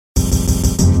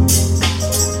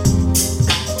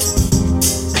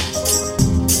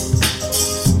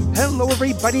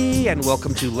everybody, and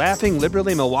welcome to Laughing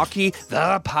Liberally Milwaukee,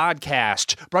 the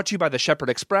podcast, brought to you by the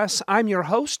Shepherd Express. I'm your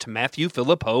host, Matthew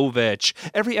Filipovich.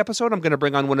 Every episode, I'm going to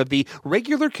bring on one of the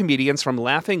regular comedians from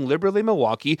Laughing Liberally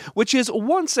Milwaukee, which is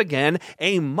once again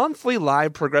a monthly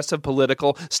live progressive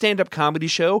political stand-up comedy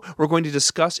show. We're going to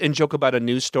discuss and joke about a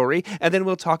news story, and then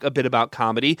we'll talk a bit about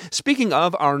comedy. Speaking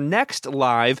of, our next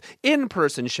live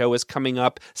in-person show is coming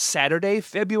up Saturday,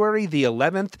 February the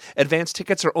 11th. Advance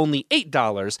tickets are only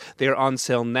 $8. They're on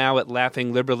sale now at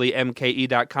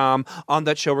laughingliberallymke.com. On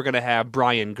that show, we're going to have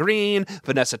Brian Green,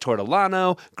 Vanessa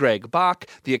Tortolano, Greg Bach,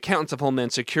 the Accountants of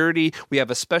Homeland Security. We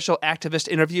have a special activist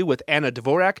interview with Anna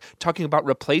Dvorak talking about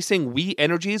replacing We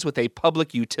Energies with a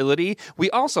public utility. We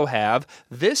also have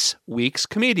this week's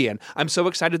comedian. I'm so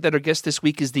excited that our guest this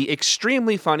week is the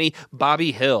extremely funny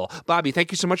Bobby Hill. Bobby,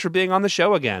 thank you so much for being on the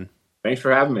show again. Thanks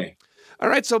for having me. All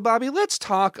right, so Bobby, let's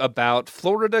talk about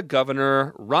Florida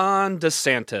Governor Ron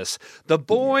DeSantis, the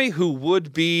boy who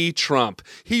would be Trump.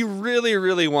 He really,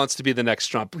 really wants to be the next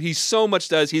Trump. He so much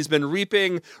does. He's been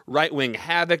reaping right-wing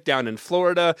havoc down in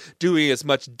Florida, doing as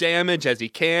much damage as he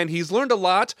can. He's learned a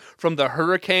lot from the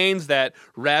hurricanes that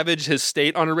ravage his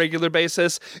state on a regular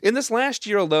basis. In this last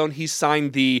year alone, he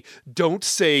signed the Don't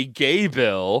Say Gay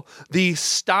bill, the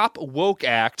Stop Woke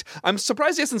Act. I'm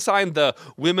surprised he hasn't signed the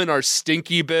Women Are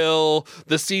Stinky bill,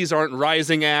 the Seas Aren't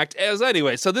Rising Act.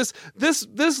 So this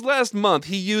last month,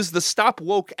 he used the Stop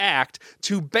Woke Act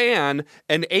to ban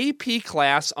an AP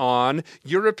class on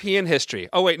European history.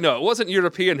 Oh, wait, no, it wasn't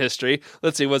European history.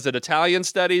 Let's see, was it Italian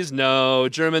studies? No.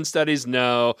 German studies?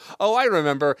 No. Oh, I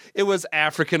remember. It was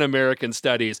African American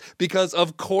studies, because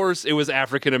of course it was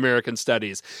African American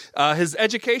studies. His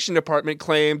education department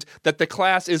claimed that the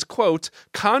class is, quote,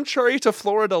 contrary to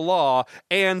Florida law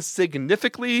and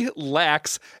significantly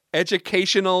lacks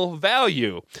educational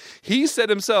value. He said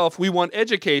himself, we want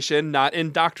education, not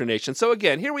indoctrination. So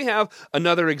again, here we have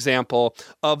another example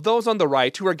of those on the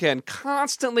right who are, again,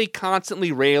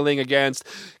 constantly railing against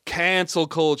cancel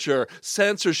culture,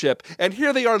 censorship. And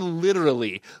here they are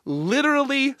literally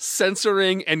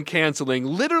censoring and canceling,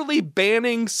 literally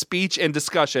banning speech and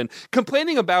discussion,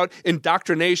 complaining about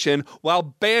indoctrination while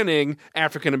banning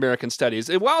African American studies.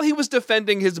 And while he was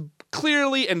defending his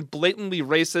clearly and blatantly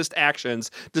racist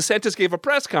actions, DeSantis gave a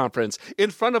press conference in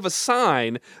front of a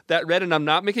sign that read, and I'm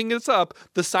not making this up,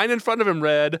 the sign in front of him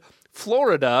read,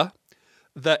 Florida,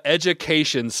 the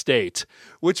education state,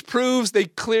 which proves they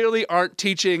clearly aren't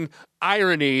teaching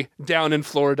irony down in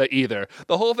Florida either.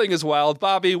 The whole thing is wild.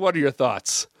 Bobby, what are your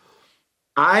thoughts?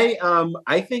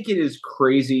 I think it is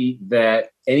crazy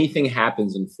that anything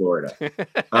happens in Florida.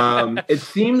 It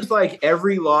seems like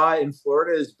every law in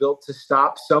Florida is built to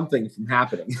stop something from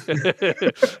happening.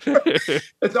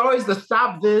 It's always the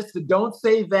stop this, the don't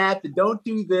say that, the don't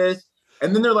do this.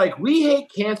 And then they're like, we hate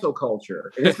cancel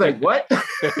culture. And it's like, what?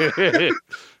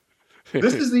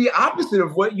 This is the opposite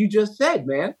of what you just said,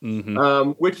 man. Mm-hmm.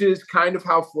 Which is kind of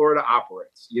how Florida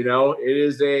operates. You know, it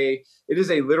is a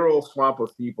literal swamp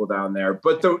of people down there.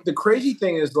 But the crazy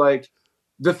thing is, like,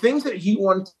 the things that he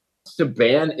wants to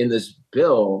ban in this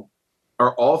bill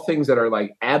are all things that are,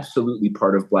 like, absolutely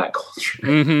part of Black culture.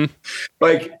 Mm-hmm.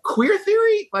 Like queer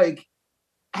theory, like,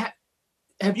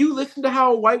 have you listened to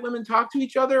how white women talk to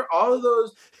each other? All of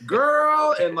those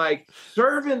girl and like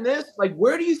serving this, like,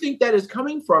 where do you think that is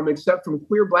coming from except from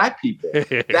queer Black people?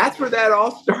 That's where that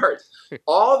all starts.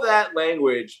 All that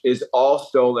language is all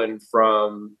stolen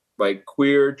from like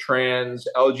queer, trans,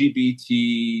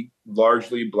 LGBT,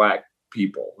 largely Black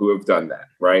people who have done that,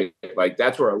 right? Like,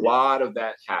 that's where a lot of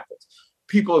that happens.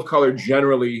 People of color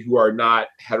generally who are not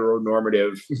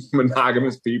heteronormative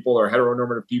monogamous people or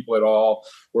heteronormative people at all,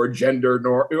 or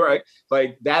right?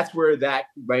 Like, that's where that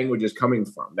language is coming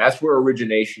from. That's where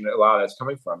origination, a lot of that's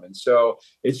coming from. And so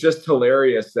it's just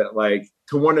hilarious that, like,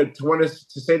 to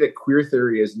say that queer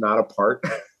theory is not a part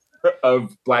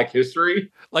of Black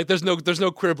history. Like, there's no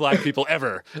queer Black people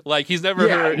ever. Like, he's never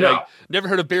heard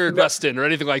of Barry Weston or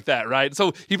anything like that, right?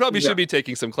 So he probably should be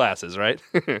taking some classes, right?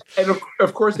 And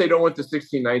of course, they don't want the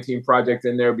 1619 Project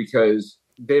in there because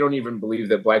they don't even believe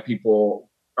that Black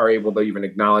people are able to even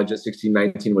acknowledge that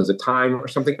 1619 was a time or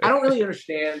something. I don't really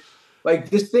understand. Like,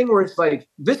 this thing where it's like,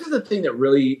 this is the thing that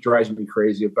really drives me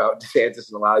crazy about DeSantis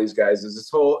and a lot of these guys, is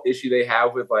this whole issue they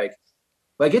have with like,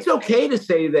 it's okay to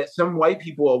say that some white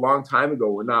people a long time ago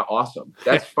were not awesome.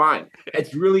 That's fine.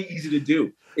 It's really easy to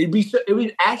do. It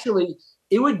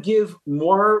would give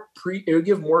more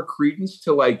credence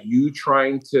to, like, you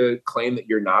trying to claim that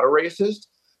you're not a racist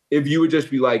if you would just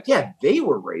be like, yeah, they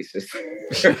were racist.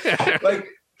 Like,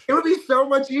 it would be so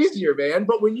much easier, man.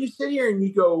 But when you sit here and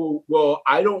you go, well,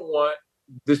 I don't want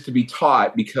this to be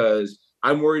taught because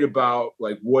I'm worried about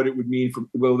like what it would mean for,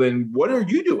 well, then what are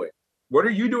you doing? What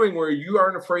are you doing where you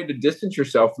aren't afraid to distance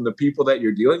yourself from the people that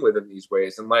you're dealing with in these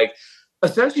ways? And like,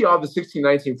 essentially all the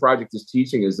 1619 Project is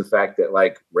teaching is the fact that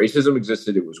like racism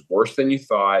existed. It was worse than you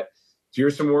thought.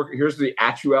 Here's the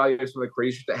actuality of some of the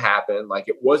crazy shit that happened. Like,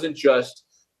 it wasn't just,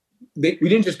 we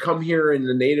didn't just come here and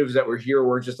the natives that were here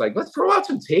were just like, let's throw out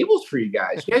some tables for you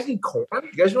guys. You guys need corn?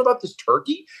 You guys know about this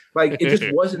turkey? Like, it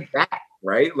just wasn't that,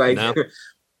 right? Like, no.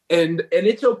 And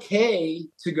it's okay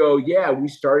to go, yeah, we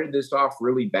started this off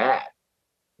really bad,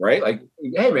 right? Like,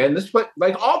 hey man, this place,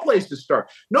 like all places start.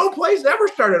 No place ever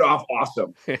started off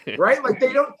awesome, right? Like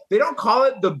they don't call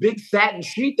it the big satin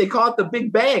sheet. They call it the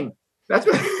Big Bang. That's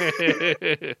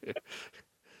what.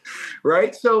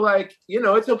 Right. So like,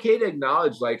 it's okay to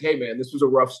acknowledge like, hey man, this was a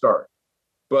rough start,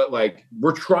 but like,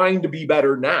 we're trying to be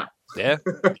better now. Yeah.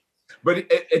 But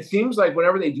it seems like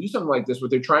whenever they do something like this,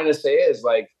 what they're trying to say is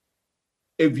like,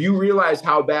 if you realize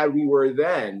how bad we were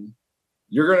then,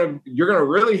 you're gonna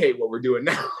really hate what we're doing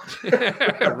now.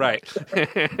 Right.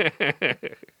 And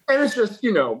it's just,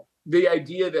 the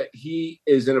idea that he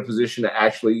is in a position to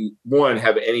actually, one,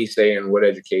 have any say in what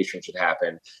education should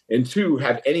happen, and two,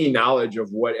 have any knowledge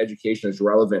of what education is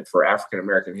relevant for African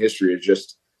American history is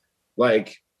just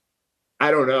like, I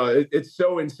don't know. It's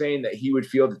so insane that he would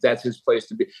feel that that's his place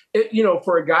to be.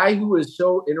 For a guy who was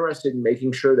so interested in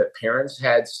making sure that parents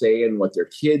had say in what their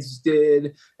kids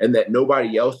did and that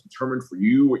nobody else determined for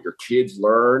you what your kids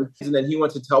learned. And then he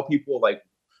wants to tell people like,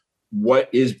 what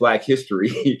is Black history?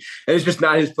 And it's just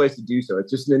not his place to do so. It's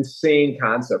just an insane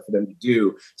concept for them to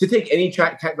do, to take any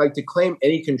to claim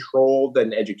any control that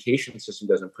an education system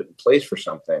doesn't put in place for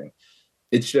something.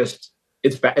 It's just,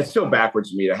 it's so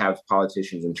backwards to me to have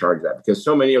politicians in charge of that, because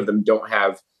so many of them don't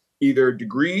have either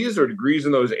degrees or degrees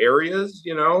in those areas,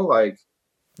 like,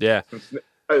 yeah.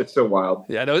 It's so wild.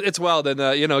 Yeah, no, it's wild, and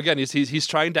again, he's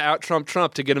trying to out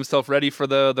Trump to get himself ready for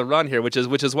the run here, which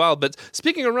is wild. But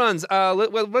speaking of runs,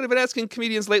 what I've been asking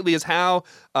comedians lately is how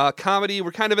comedy.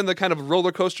 We're kind of in the kind of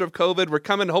roller coaster of COVID. We're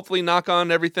coming, hopefully, knock on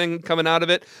everything coming out of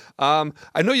it. I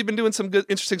know you've been doing some good,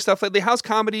 interesting stuff lately. How's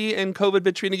comedy and COVID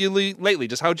been treating you lately?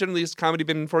 Just how generally has comedy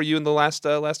been for you in the last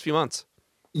few months?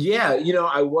 Yeah,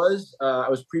 I was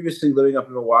previously living up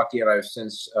in Milwaukee, and I've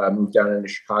since moved down into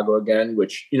Chicago again,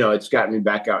 which, it's gotten me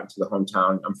back out into the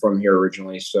hometown. I'm from here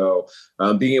originally. So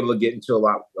being able to get into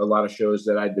a lot of shows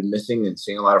that I'd been missing and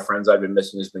seeing a lot of friends I've been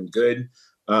missing has been good.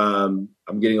 I'm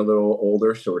getting a little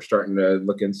older, so we're starting to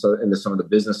look into some of the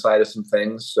business side of some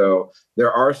things. So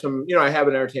there are some, I have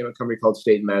an entertainment company called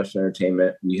State and Madison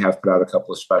Entertainment. We have put out a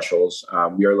couple of specials.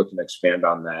 We are looking to expand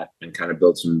on that and kind of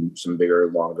build some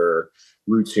bigger, longer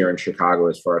roots here in Chicago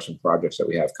as far as some projects that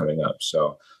we have coming up.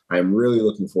 So I'm really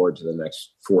looking forward to the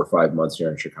next 4 or 5 months here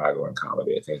in Chicago in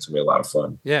comedy. I think it's going to be a lot of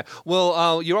fun. Yeah.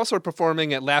 Well, you're also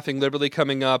performing at Laughing Liberally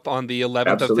coming up on the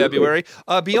 11th of February.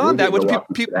 Beyond that, which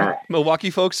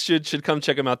Milwaukee folks should come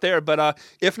check them out there. But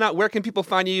if not, where can people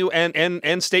find you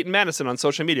and State and Madison on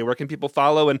social media? Where can people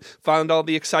follow and find all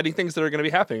the exciting things that are going to be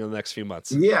happening in the next few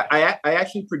months? Yeah, I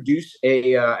actually produce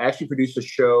a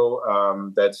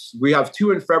show we have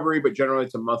 2 in February, but generally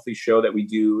it's a monthly show that we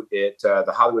do at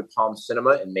the Hollywood Palm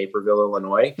Cinema in Naperville,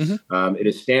 Illinois. Mm-hmm. It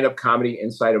is stand-up comedy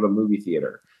inside of a movie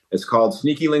theater. It's called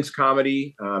Sneaky Links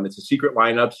Comedy. It's a secret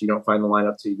lineup, so you don't find the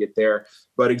lineup till you get there.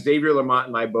 But Xavier Lamont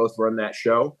and I both run that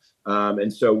show.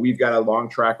 And so we've got a long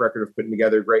track record of putting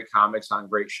together great comics on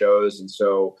great shows. And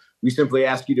so we simply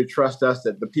ask you to trust us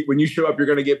that when you show up, you're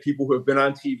going to get people who have been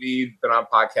on TV, been on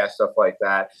podcasts, stuff like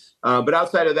that. But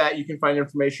outside of that, you can find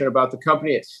information about the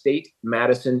company at State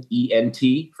Madison ENT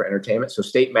for entertainment. So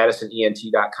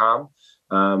statemadisonent.com.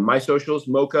 My socials,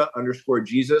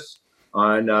 Mocha_Jesus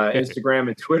on Instagram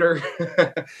and Twitter.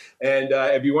 And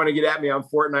if you want to get at me on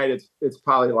Fortnite, it's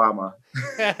Polylama.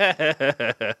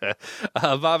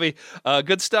 Bobby,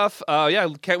 good stuff.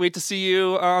 Can't wait to see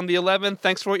you on the 11th.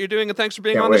 Thanks for what you're doing, and thanks for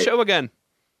being on the show again.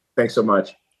 Thanks so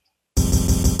much.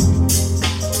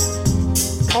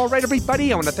 All right,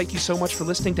 everybody, I want to thank you so much for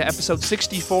listening to episode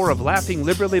 64 of Laughing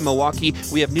Liberally Milwaukee.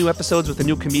 We have new episodes with a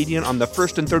new comedian on the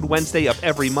first and third Wednesday of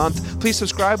every month. Please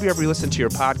subscribe wherever you listen to your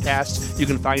podcast. You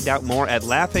can find out more at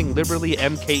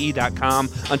laughingliberallymke.com.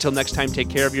 Until next time, take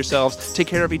care of yourselves, take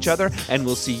care of each other, and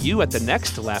we'll see you at the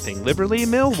next Laughing Liberally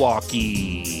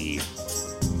Milwaukee.